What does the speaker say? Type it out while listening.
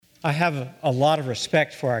I have a lot of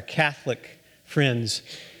respect for our Catholic friends.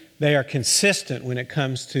 They are consistent when it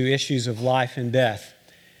comes to issues of life and death.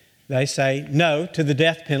 They say no to the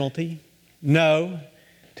death penalty, no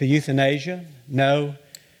to euthanasia, no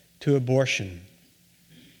to abortion.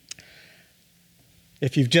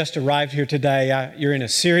 If you've just arrived here today, you're in a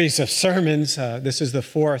series of sermons. This is the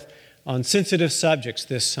fourth on sensitive subjects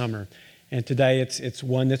this summer. And today it's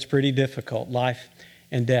one that's pretty difficult, life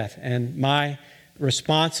and death. And my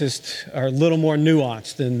responses are a little more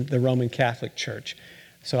nuanced than the Roman Catholic Church.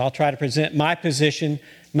 So I'll try to present my position,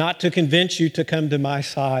 not to convince you to come to my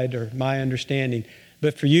side or my understanding,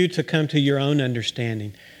 but for you to come to your own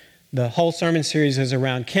understanding. The whole sermon series is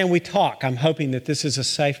around, can we talk? I'm hoping that this is a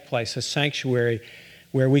safe place, a sanctuary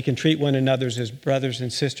where we can treat one another as brothers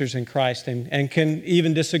and sisters in Christ and can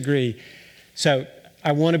even disagree. So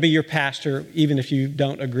I want to be your pastor, even if you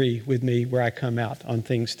don't agree with me where I come out on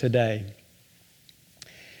things today.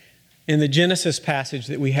 In the Genesis passage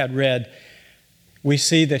that we had read, we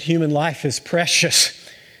see that human life is precious.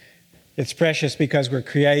 It's precious because we're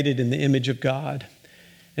created in the image of God.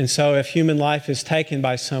 And so if human life is taken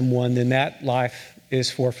by someone, then that life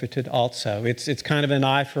is forfeited also. It's kind of an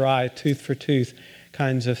eye for eye, tooth for tooth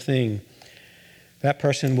kinds of thing. That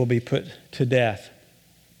person will be put to death.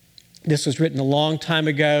 This was written a long time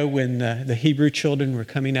ago when the Hebrew children were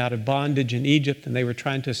coming out of bondage in Egypt and they were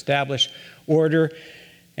trying to establish order.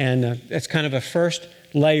 And that's kind of a first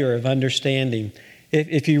layer of understanding.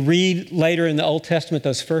 If you read later in the Old Testament,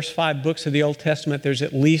 those first 5 books of the Old Testament, there's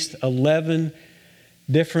at least 11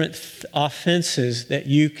 different offenses that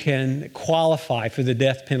you can qualify for the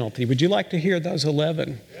death penalty. Would you like to hear those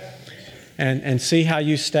 11? And see how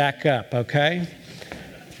you stack up, okay?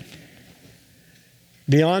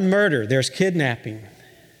 Beyond murder, there's kidnapping,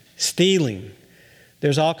 stealing.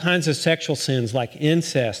 There's all kinds of sexual sins like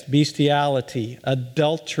incest, bestiality,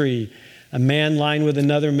 adultery, a man lying with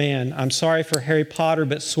another man. I'm sorry for Harry Potter,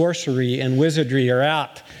 but sorcery and wizardry are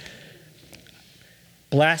out.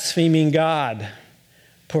 Blaspheming God,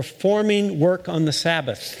 performing work on the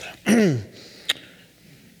Sabbath,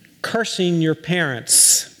 cursing your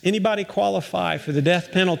parents. Anybody qualify for the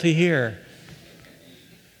death penalty here?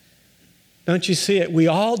 Don't you see it? We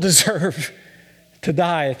all deserve to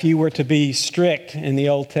die if you were to be strict in the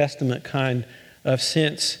Old Testament kind of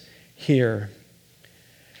sense here.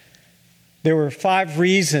 There were 5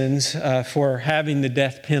 reasons for having the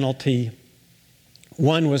death penalty.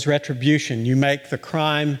 One was retribution. You make the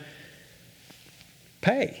crime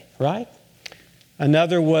pay, right?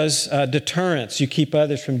 Another was deterrence. You keep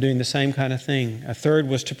others from doing the same kind of thing. A third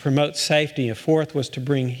was to promote safety. A fourth was to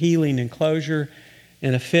bring healing and closure.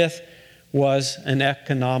 And a fifth was an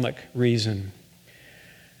economic reason.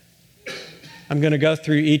 I'm going to go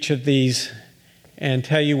through each of these and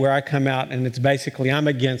tell you where I come out, and it's basically I'm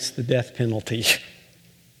against the death penalty.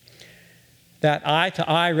 That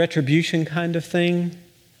eye-to-eye retribution kind of thing,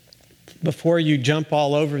 before you jump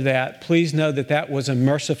all over that, please know that that was a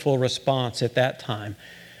merciful response at that time.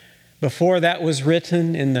 Before that was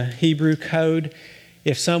written in the Hebrew code,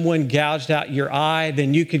 if someone gouged out your eye,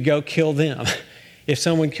 then you could go kill them. If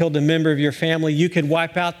someone killed a member of your family, you could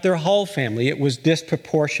wipe out their whole family. It was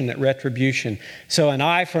disproportionate retribution. So an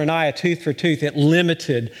eye for an eye, a tooth for tooth, it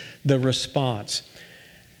limited the response.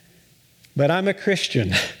 But I'm a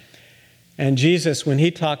Christian. And Jesus, when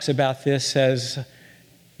he talks about this, says,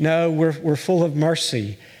 no, we're full of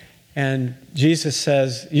mercy. And Jesus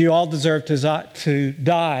says, you all deserve to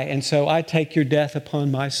die, and so I take your death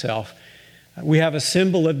upon myself. We have a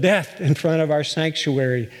symbol of death in front of our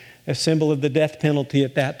sanctuary, a symbol of the death penalty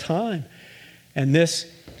at that time. And this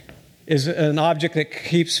is an object that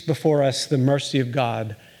keeps before us the mercy of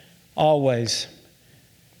God always.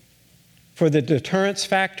 For the deterrence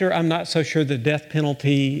factor, I'm not so sure the death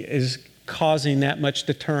penalty is causing that much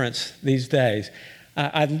deterrence these days.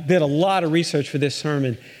 I did a lot of research for this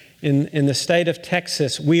sermon. In the state of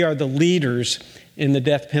Texas, we are the leaders in the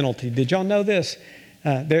death penalty. Did y'all know this?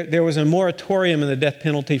 There was a moratorium in the death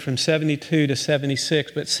penalty from 72 to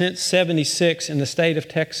 76, but since 76 in the state of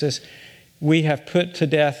Texas, we have put to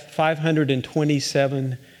death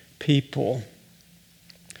 527 people.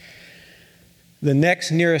 The next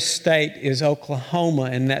nearest state is Oklahoma.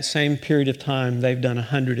 In that same period of time, they've done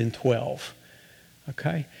 112.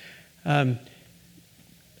 Okay? I'm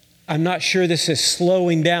not sure this is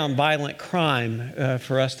slowing down violent crime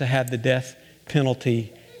for us to have the death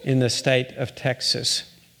penalty in the state of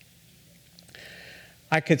Texas.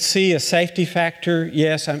 I could see a safety factor.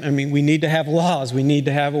 Yes, I mean, we need to have laws. We need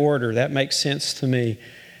to have order. That makes sense to me.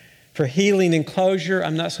 For healing and closure,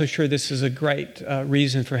 I'm not so sure this is a great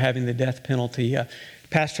reason for having the death penalty.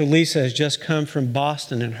 Pastor Lisa has just come from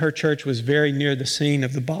Boston, and her church was very near the scene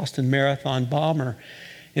of the Boston Marathon bomber.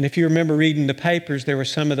 And if you remember reading the papers, there were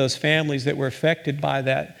some of those families that were affected by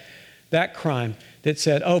that crime that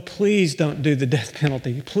said, oh, please don't do the death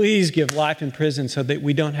penalty. Please give life in prison so that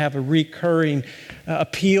we don't have a recurring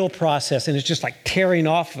appeal process. And it's just like tearing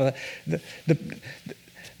off the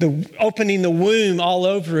opening the womb all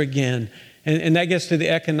over again. And that gets to the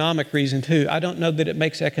economic reason too. I don't know that it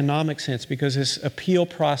makes economic sense because this appeal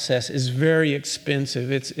process is very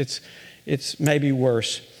expensive. It's maybe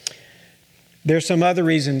worse. There's some other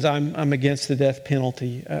reasons I'm against the death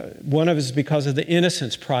penalty. One of it is because of the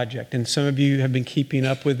Innocence Project, and some of you have been keeping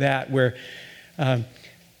up with that, where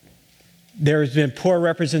there has been poor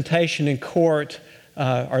representation in court,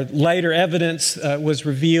 or later evidence was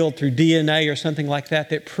revealed through DNA or something like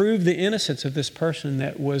that that proved the innocence of this person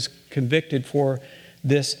that was convicted for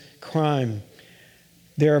this crime.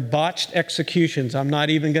 There are botched executions. I'm not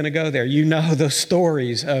even going to go there. You know those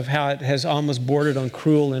stories of how it has almost bordered on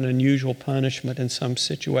cruel and unusual punishment in some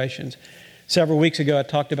situations. Several weeks ago, I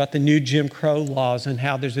talked about the new Jim Crow laws and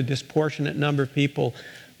how there's a disproportionate number of people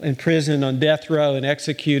in prison on death row and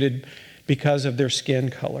executed because of their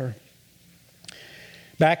skin color.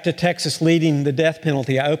 Back to Texas leading the death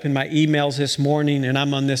penalty. I opened my emails this morning, and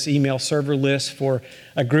I'm on this email server list for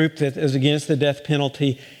a group that is against the death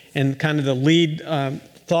penalty. And kind of the lead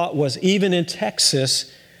thought was, even in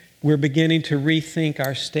Texas, we're beginning to rethink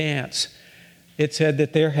our stance. It said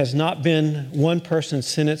that there has not been one person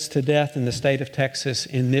sentenced to death in the state of Texas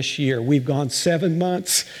in this year. We've gone 7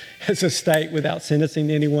 months as a state without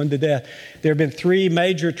sentencing anyone to death. There have been 3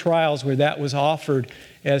 major trials where that was offered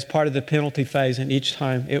as part of the penalty phase, and each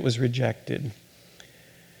time it was rejected.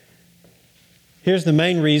 Here's the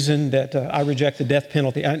main reason that I reject the death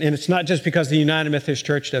penalty, and it's not just because the United Methodist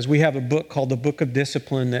Church does. We have a book called the Book of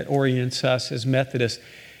Discipline that orients us as Methodists.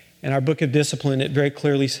 In our Book of Discipline, it very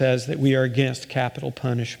clearly says that we are against capital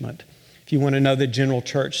punishment. If you want to know the general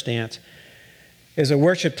church stance. As a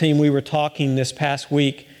worship team, we were talking this past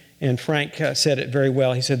week, and Frank said it very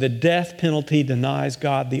well. He said, the death penalty denies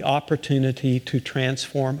God the opportunity to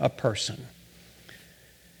transform a person.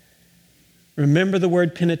 Remember the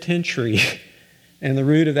word penitentiary. And the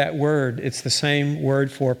root of that word, it's the same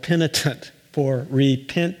word for penitent, for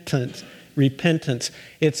repentance.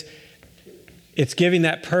 It's giving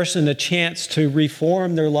that person a chance to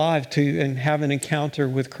reform their life and have an encounter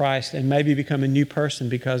with Christ and maybe become a new person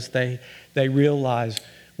because they realize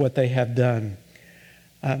what they have done.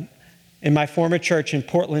 In my former church in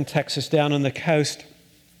Portland, Texas, down on the coast,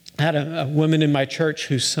 I had a woman in my church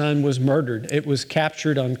whose son was murdered. It was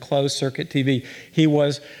captured on closed circuit TV. He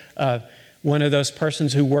was one of those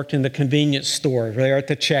persons who worked in the convenience store there at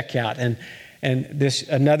the checkout. And this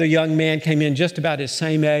another young man came in just about his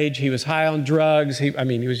same age. He was high on drugs. He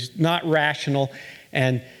was not rational,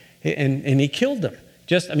 and he killed him.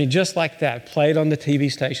 Just like that. Played on the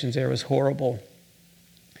TV stations there. It was horrible.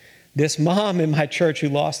 This mom in my church who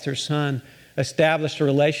lost her son established a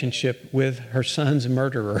relationship with her son's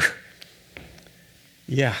murderer.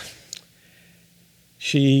 Yeah.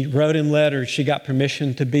 She wrote him letters. She got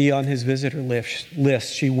permission to be on his visitor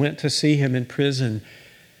list. She went to see him in prison.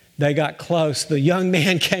 They got close. The young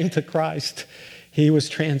man came to Christ. He was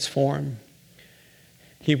transformed.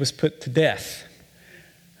 He was put to death.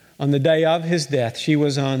 On the day of his death, she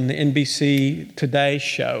was on the NBC Today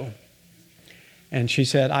show. And she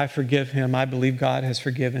said, I forgive him. I believe God has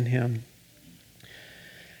forgiven him.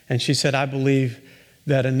 And she said, I believe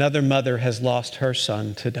that another mother has lost her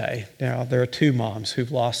son today. Now, there are 2 moms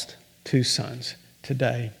who've lost 2 sons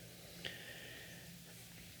today.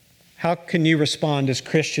 How can you respond as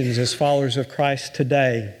Christians, as followers of Christ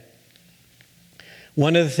today?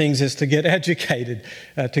 One of the things is to get educated,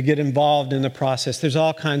 to get involved in the process. There's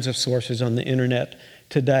all kinds of sources on the internet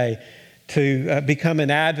today to become an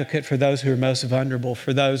advocate for those who are most vulnerable,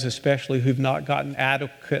 for those especially who've not gotten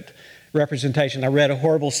adequate representation. I read a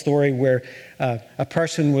horrible story where a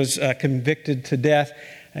person was convicted to death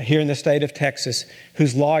here in the state of Texas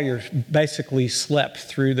whose lawyer basically slept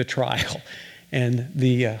through the trial, and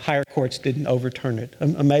the higher courts didn't overturn it.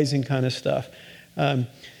 Amazing kind of stuff.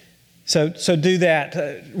 So do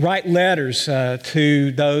that. Write letters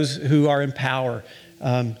to those who are in power.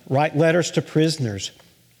 Write letters to prisoners.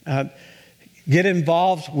 Get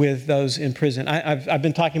involved with those in prison. I've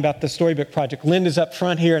been talking about the Storybook Project. Linda's up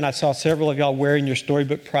front here, and I saw several of y'all wearing your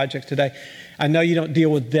Storybook Project today. I know you don't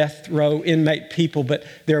deal with death row inmate people, but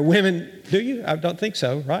there are women. Do you? I don't think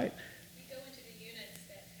so, right? We go into the units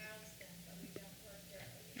that house them, but we don't work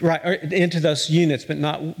directly. Right, or into those units, but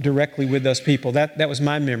not directly with those people. That was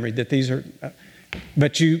my memory, that these are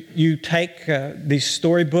But you take these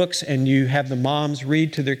storybooks and you have the moms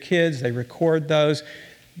read to their kids. They record those.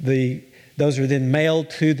 Those are then mailed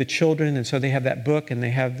to the children, and so they have that book and they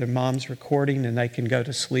have their moms recording, and they can go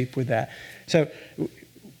to sleep with that. So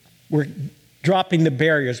we're dropping the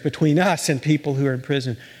barriers between us and people who are in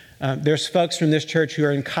prison. There's folks from this church who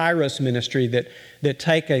are in Kairos ministry that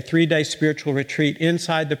take a 3-day spiritual retreat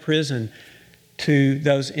inside the prison to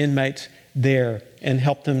those inmates there and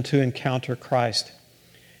help them to encounter Christ.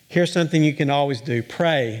 Here's something you can always do.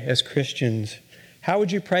 Pray as Christians. How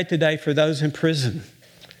would you pray today for those in prison?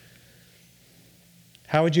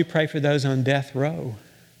 How would you pray for those on death row?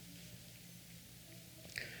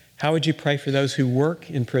 How would you pray for those who work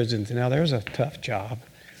in prisons? Now, there's a tough job.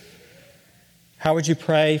 How would you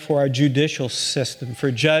pray for our judicial system,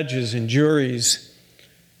 for judges and juries?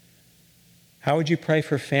 How would you pray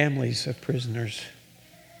for families of prisoners?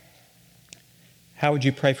 How would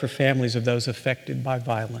you pray for families of those affected by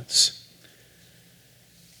violence?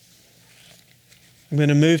 I'm going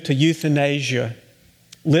to move to euthanasia.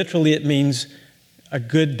 Literally, it means a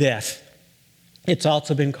good death. It's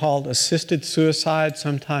also been called assisted suicide,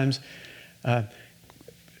 sometimes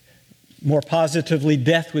more positively,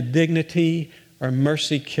 death with dignity or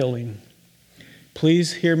mercy killing.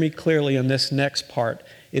 Please hear me clearly on this next part.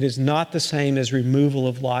 It is not the same as removal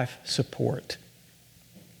of life support.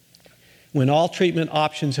 When all treatment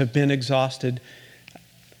options have been exhausted,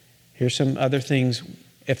 here's some other things.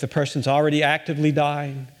 If the person's already actively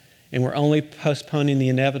dying and we're only postponing the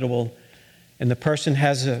inevitable, and the person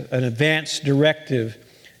has an advance directive,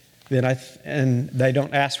 and they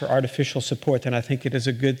don't ask for artificial support, then I think it is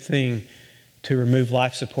a good thing to remove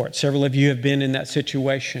life support. Several of you have been in that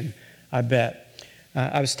situation, I bet.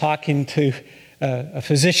 I was talking to a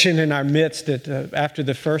physician in our midst after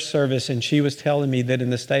the first service, and she was telling me that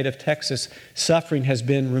in the state of Texas, suffering has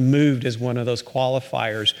been removed as one of those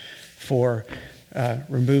qualifiers for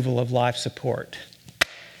removal of life support.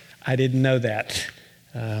 I didn't know that.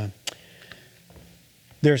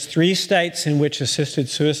 There's 3 states in which assisted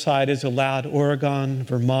suicide is allowed: Oregon,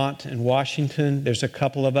 Vermont, and Washington. There's a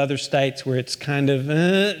couple of other states where it's kind of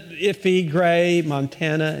iffy, gray,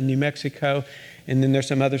 Montana and New Mexico. And then there's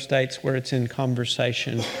some other states where it's in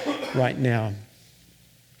conversation right now.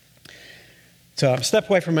 So I'm step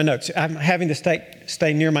away from my notes. I'm having to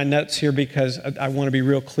stay near my notes here because I want to be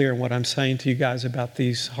real clear in what I'm saying to you guys about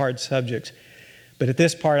these hard subjects. But at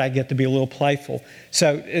this part, I get to be a little playful.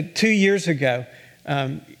 So 2 years ago,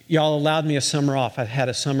 y'all allowed me a summer off. I had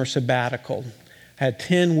a summer sabbatical. I had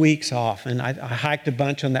 10 weeks off, and I hiked a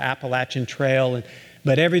bunch on the Appalachian Trail.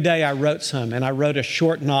 But every day I wrote some, and I wrote a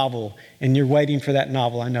short novel, and you're waiting for that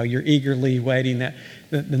novel. I know you're eagerly waiting.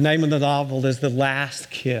 The name of the novel is The Last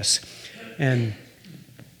Kiss. And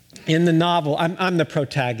in the novel, I'm the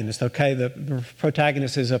protagonist, okay? The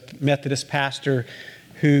protagonist is a Methodist pastor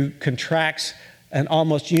who contracts an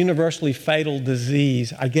almost universally fatal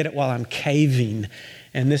disease. I get it while I'm caving.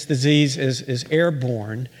 And this disease is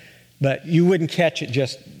airborne, but you wouldn't catch it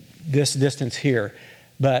just this distance here.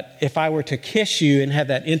 But if I were to kiss you and have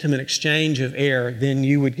that intimate exchange of air, then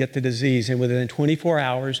you would get the disease. And within 24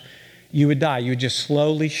 hours, you would die. You would just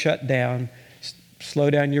slowly shut down,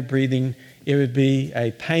 slow down your breathing. It would be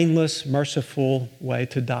a painless, merciful way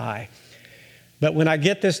to die. But when I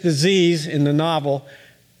get this disease in the novel,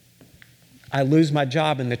 I lose my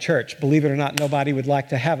job in the church. Believe it or not, nobody would like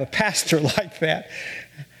to have a pastor like that.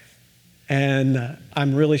 And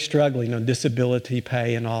I'm really struggling on disability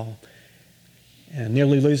pay and all. And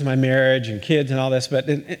nearly lose my marriage and kids and all this. But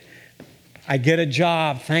I get a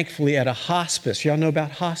job, thankfully, at a hospice. Y'all know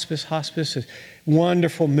about hospice? Hospice is a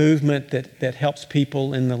wonderful movement that helps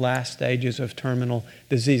people in the last stages of terminal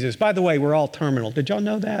diseases. By the way, we're all terminal. Did y'all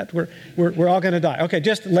know that? We're all going to die. Okay,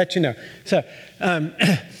 just to let you know. So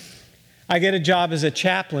I get a job as a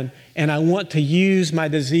chaplain, and I want to use my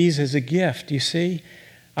disease as a gift, you see?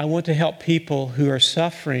 I want to help people who are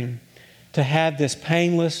suffering to have this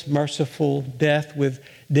painless, merciful death with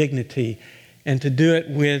dignity, and to do it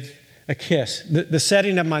with a kiss. The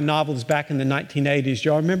setting of my novel is back in the 1980s.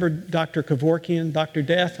 Y'all remember Dr. Kevorkian, Dr.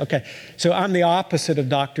 Death? Okay, so I'm the opposite of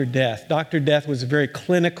Dr. Death. Dr. Death was a very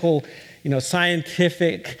clinical,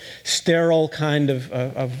 scientific, sterile kind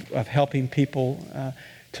of helping people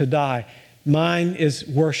to die. Mine is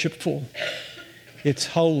worshipful. It's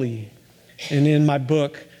holy. And in my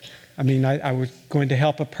book, I was going to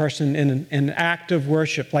help a person in an act of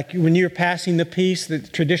worship. Like when you're passing the peace,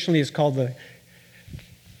 that traditionally is called the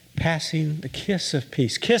kiss of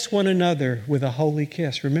peace. Kiss one another with a holy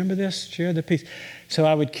kiss. Remember this? Share the peace. So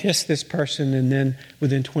I would kiss this person, and then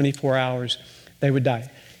within 24 hours, they would die.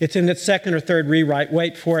 It's in its second or third rewrite.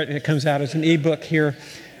 Wait for it, and it comes out as an ebook here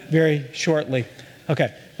very shortly.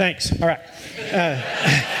 Okay, thanks. All right.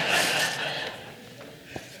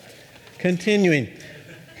 Continuing.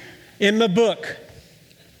 In my book,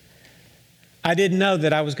 I didn't know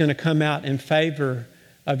that I was going to come out in favor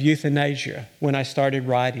of euthanasia when I started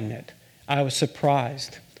writing it. I was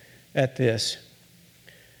surprised at this.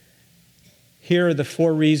 Here are the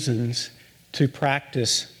 4 reasons to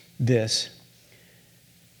practice this.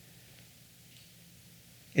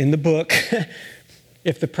 In the book,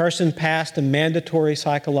 if the person passed a mandatory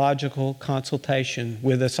psychological consultation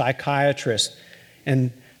with a psychiatrist,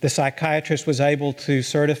 and the psychiatrist was able to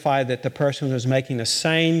certify that the person was making a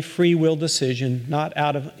sane, free will decision, not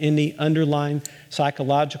out of any underlying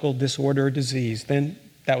psychological disorder or disease, then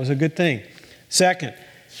that was a good thing. Second,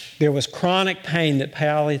 there was chronic pain that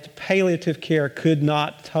palliative care could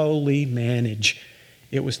not totally manage.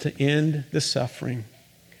 It was to end the suffering.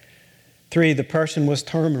 3, the person was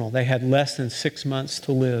terminal. They had less than 6 months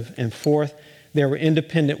to live. And 4th, there were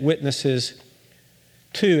independent witnesses,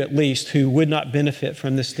 2 at least, who would not benefit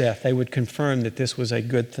from this death. They would confirm that this was a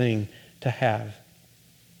good thing to have.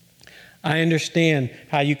 I understand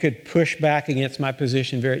how you could push back against my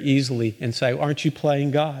position very easily and say, aren't you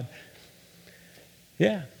playing God?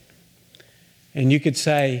 Yeah. And you could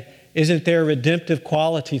say, isn't there a redemptive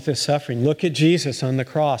quality to suffering? Look at Jesus on the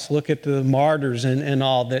cross. Look at the martyrs and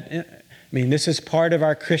all that. I mean, this is part of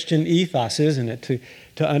our Christian ethos, isn't it,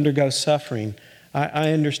 to undergo suffering?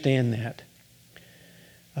 I understand that.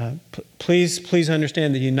 Please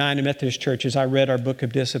understand the United Methodist Church, as I read our Book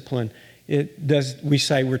of Discipline, we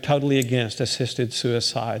say we're totally against assisted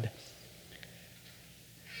suicide.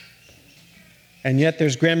 And yet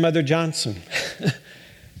there's Grandmother Johnson,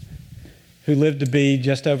 who lived to be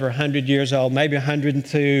just over 100 years old, maybe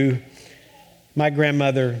 102. My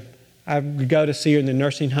grandmother, I would go to see her in the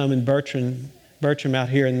nursing home in Bertram out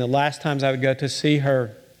here, and the last times I would go to see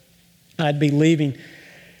her, I'd be leaving.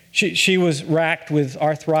 She was racked with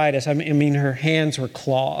arthritis. I mean, her hands were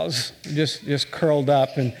claws, just curled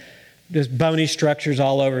up, and just bony structures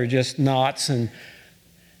all over, just knots. And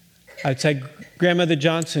I'd say, Grandmother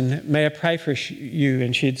Johnson, may I pray for you?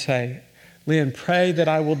 And she'd say, Lynn, pray that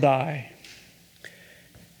I will die.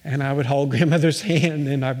 And I would hold Grandmother's hand,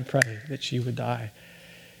 and I would pray that she would die.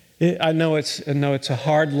 I know it's a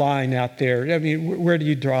hard line out there. I mean, where do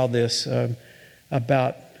you draw this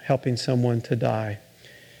about helping someone to die?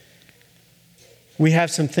 We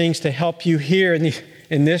have some things to help you here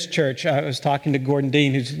in this church. I was talking to Gordon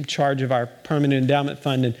Dean, who's in charge of our permanent endowment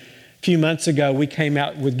fund, and a few months ago we came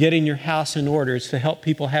out with Getting Your House in Order. It's to help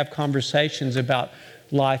people have conversations about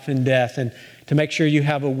life and death, and to make sure you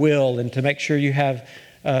have a will, and to make sure you have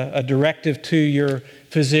a directive to your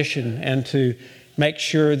physician, and to make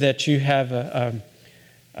sure that you have a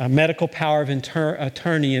medical power of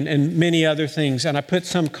attorney, and many other things. And I put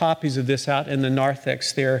some copies of this out in the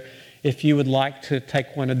narthex there, if you would like to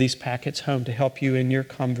take one of these packets home to help you in your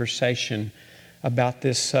conversation about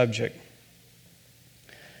this subject.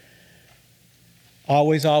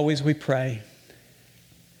 Always, always we pray.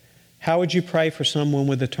 How would you pray for someone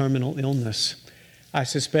with a terminal illness? I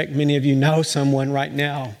suspect many of you know someone right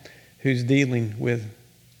now who's dealing with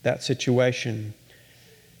that situation.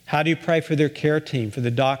 How do you pray for their care team, for the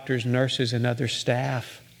doctors, nurses, and other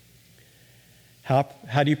staff?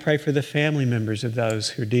 How do you pray for the family members of those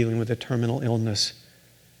who are dealing with a terminal illness?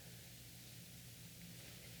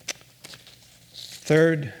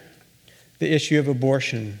 Third, the issue of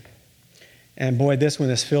abortion. And boy, this one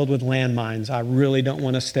is filled with landmines I really don't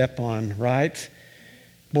want to step on, right?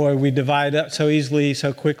 Boy, we divide up so easily,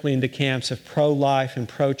 so quickly into camps of pro-life and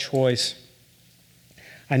pro-choice.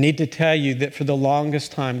 I need to tell you that for the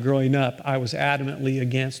longest time growing up, I was adamantly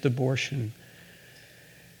against abortion.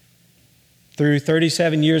 Through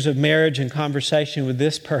 37 years of marriage and conversation with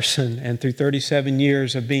this person, and through 37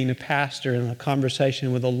 years of being a pastor and a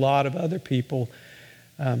conversation with a lot of other people,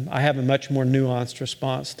 I have a much more nuanced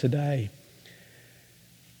response today.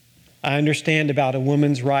 I understand about a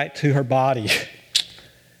woman's right to her body.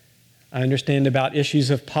 I understand about issues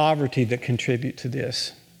of poverty that contribute to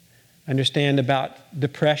this. I understand about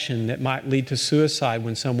depression that might lead to suicide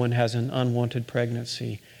when someone has an unwanted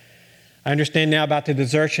pregnancy. I understand now about the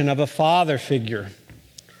desertion of a father figure.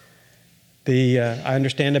 I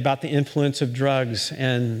understand about the influence of drugs,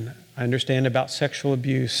 and I understand about sexual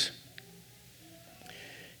abuse.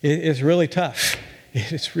 It's really tough.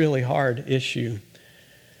 It's a really hard issue.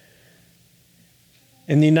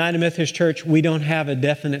 In the United Methodist Church, we don't have a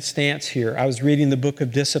definite stance here. I was reading the Book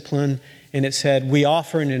of Discipline, and it said, we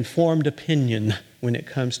offer an informed opinion when it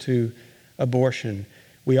comes to abortion.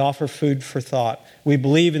 We offer food for thought. We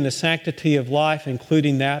believe in the sanctity of life,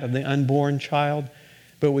 including that of the unborn child,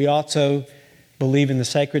 but we also believe in the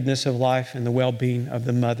sacredness of life and the well-being of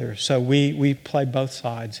the mother. So we play both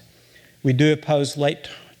sides. We do oppose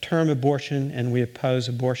late-term abortion, and we oppose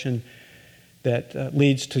abortion that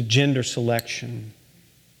leads to gender selection.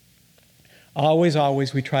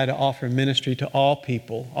 Always, we try to offer ministry to all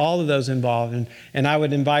people, all of those involved. And I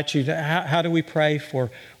would invite you to, how do we pray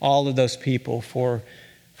for all of those people, for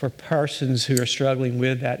persons who are struggling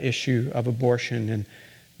with that issue of abortion and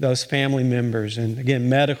those family members, and again,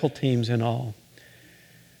 medical teams and all.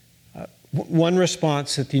 One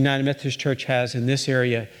response that the United Methodist Church has in this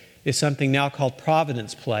area is something now called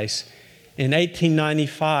Providence Place. In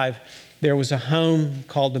 1895, there was a home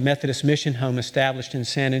called the Methodist Mission Home established in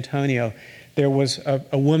San Antonio. There was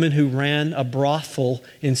a woman who ran a brothel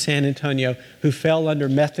in San Antonio who fell under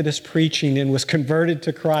Methodist preaching and was converted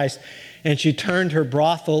to Christ. And she turned her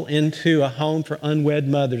brothel into a home for unwed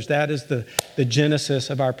mothers. That is the genesis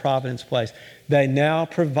of our Providence Place. They now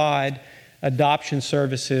provide adoption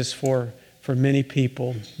services for many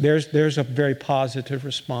people. There's a very positive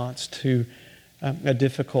response to a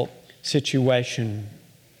difficult situation.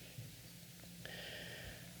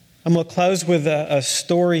 I'm going to close with a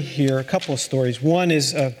story here, a couple of stories. One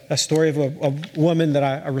is a story of a woman that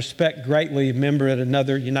I respect greatly, a member at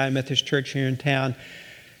another United Methodist Church here in town.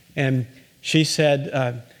 And she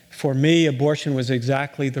said, for me, abortion was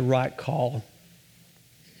exactly the right call.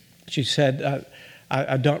 She said,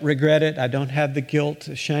 I don't regret it. I don't have the guilt,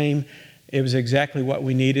 the shame. It was exactly what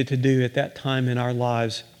we needed to do at that time in our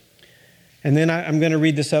lives. And then I'm going to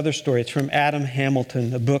read this other story. It's from Adam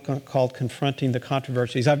Hamilton, a book called Confronting the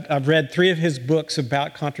Controversies. I've read 3 of his books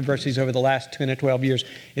about controversies over the last 10 or 12 years.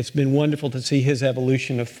 It's been wonderful to see his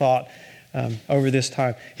evolution of thought over this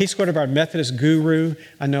time. He's sort of our Methodist guru.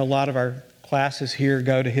 I know a lot of our classes here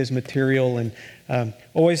go to his material, and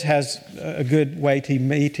always has a good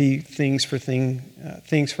weighty things for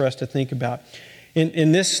us to think about.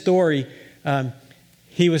 In this story,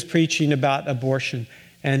 he was preaching about abortion.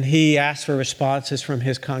 And he asked for responses from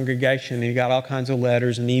his congregation. He got all kinds of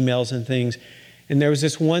letters and emails and things. And there was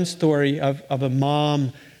this one story of a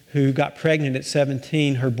mom who got pregnant at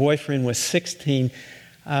 17. Her boyfriend was 16.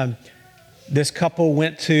 This couple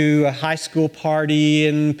went to a high school party,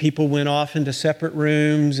 and people went off into separate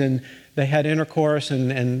rooms, and they had intercourse,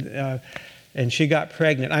 and she got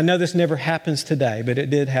pregnant. I know this never happens today, but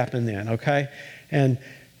it did happen then, okay? And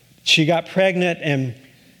she got pregnant, and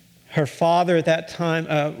her father at that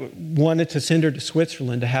time wanted to send her to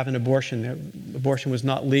Switzerland to have an abortion. Abortion was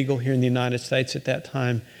not legal here in the United States at that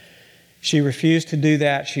time. She refused to do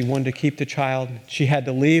that. She wanted to keep the child. She had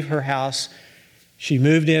to leave her house. She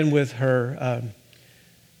moved in with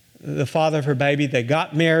the father of her baby. They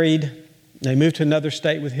got married. They moved to another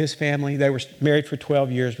state with his family. They were married for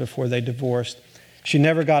 12 years before they divorced. She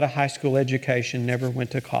never got a high school education, never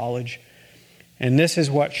went to college. And this is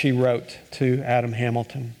what she wrote to Adam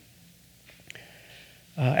Hamilton.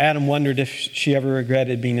 Adam wondered if she ever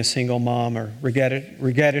regretted being a single mom or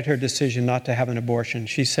regretted her decision not to have an abortion.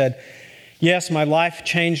 She said, "Yes, my life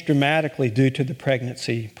changed dramatically due to the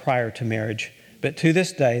pregnancy prior to marriage. But to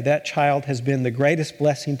this day, that child has been the greatest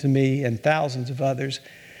blessing to me and thousands of others.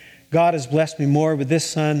 God has blessed me more with this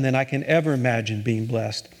son than I can ever imagine being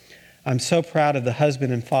blessed. I'm so proud of the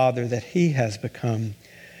husband and father that he has become.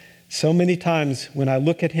 So many times when I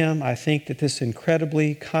look at him, I think that this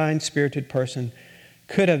incredibly kind-spirited person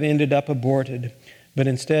could have ended up aborted, but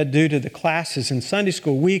instead, due to the classes in Sunday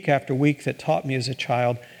school week after week that taught me as a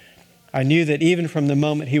child, I knew that even from the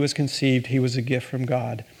moment he was conceived, he was a gift from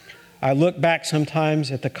God. I look back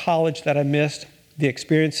sometimes at the college that I missed, the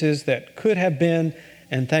experiences that could have been,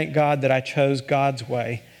 and thank God that I chose God's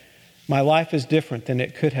way. My life is different than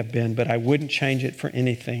it could have been, but I wouldn't change it for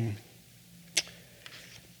anything.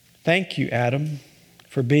 Thank you, Adam,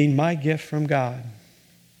 for being my gift from God.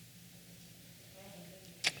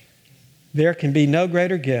 There can be no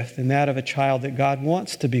greater gift than that of a child that God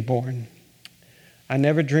wants to be born. I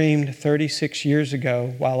never dreamed 36 years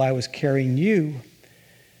ago, while I was carrying you,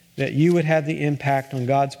 that you would have the impact on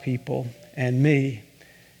God's people and me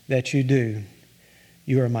that you do.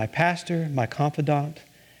 You are my pastor, my confidant,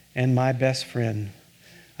 and my best friend.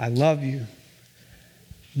 I love you,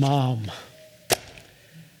 Mom."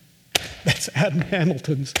 That's Adam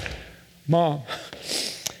Hamilton's mom.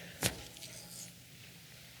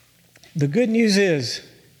 The good news is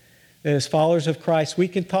that as followers of Christ, we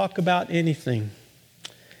can talk about anything.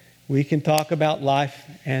 We can talk about life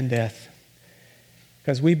and death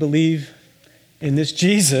because we believe in this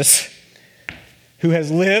Jesus who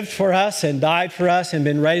has lived for us and died for us and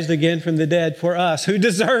been raised again from the dead for us, who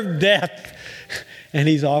deserved death, and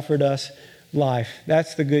He's offered us life.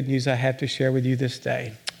 That's the good news I have to share with you this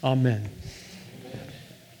day. Amen.